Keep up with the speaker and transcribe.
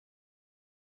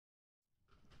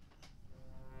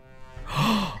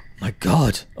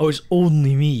God. Oh, it's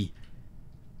only me.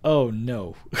 Oh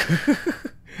no.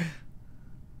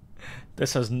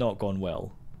 This has not gone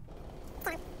well.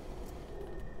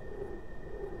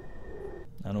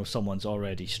 I know someone's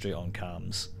already straight on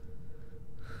cams.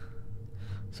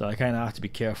 So I kind of have to be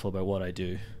careful about what I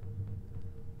do.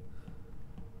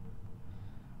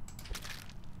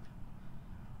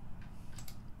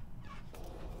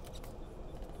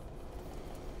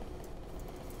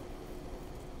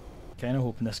 Kind of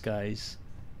hoping this guy's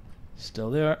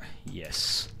still there.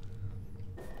 Yes.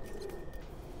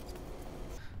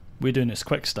 We're doing this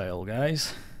quick style,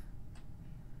 guys.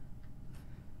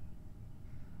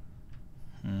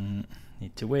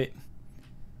 Need to wait.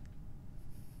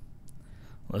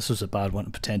 Well, this was a bad one to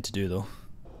pretend to do, though.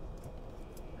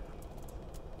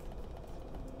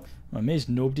 I'm amazed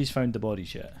nobody's found the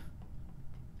bodies yet.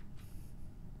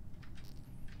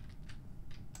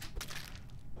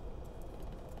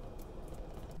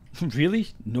 Really?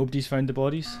 Nobody's found the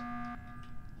bodies?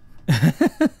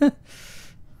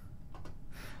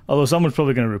 Although someone's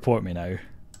probably going to report me now.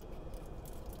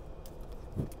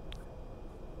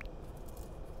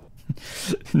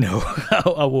 No,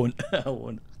 I won't. I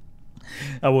won't.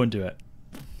 I won't do it.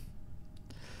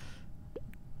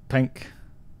 Pink.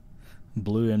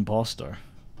 Blue imposter.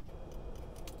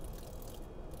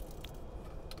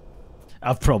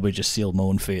 I've probably just sealed my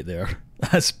own fate there.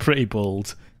 That's pretty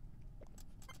bold.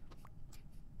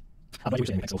 Have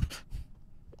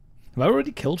I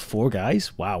already killed 4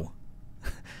 guys? Wow.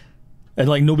 And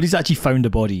like nobody's actually found a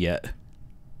body yet.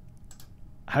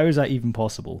 How is that even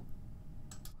possible?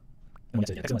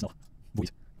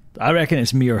 I reckon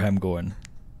it's me or him going.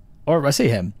 Or I say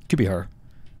him. Could be her.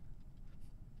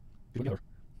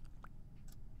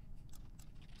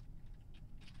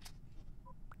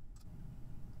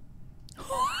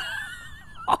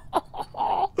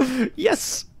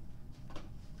 Yes!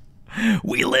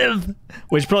 We live!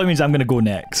 Which probably means I'm going to go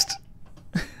next.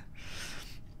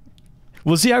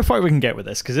 We'll see how far we can get with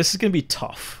this, because this is going to be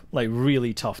tough. Like,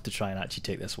 really tough to try and actually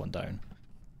take this one down.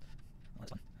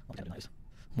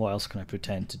 What else can I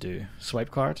pretend to do? Swipe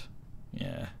card?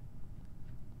 Yeah.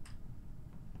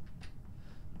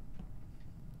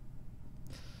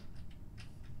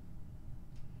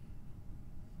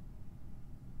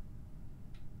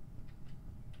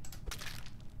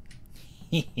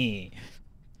 Hehe.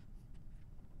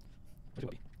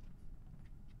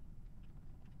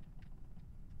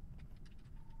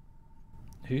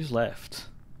 Who's left?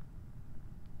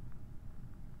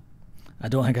 I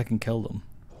don't think I can kill them.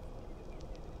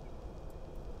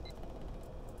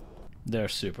 They're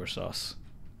super sus.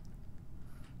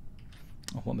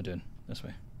 Oh, what am I doing? This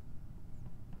way.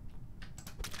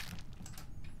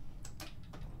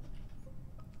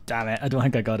 Damn it, I don't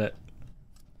think I got it.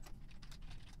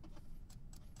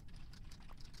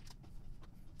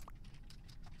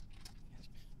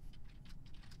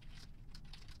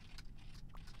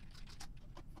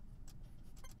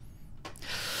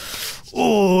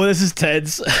 Oh, this is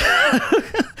tense.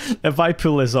 If I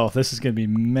pull this off, this is going to be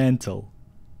mental.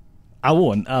 I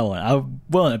won't. I'm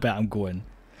willing to bet I'm going.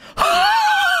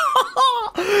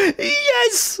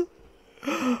 Yes!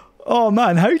 Oh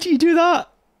man, how do you do that?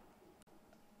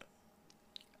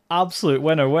 Absolute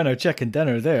winner, chicken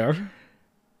dinner there.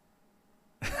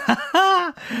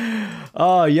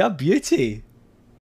 Oh, yeah, beauty.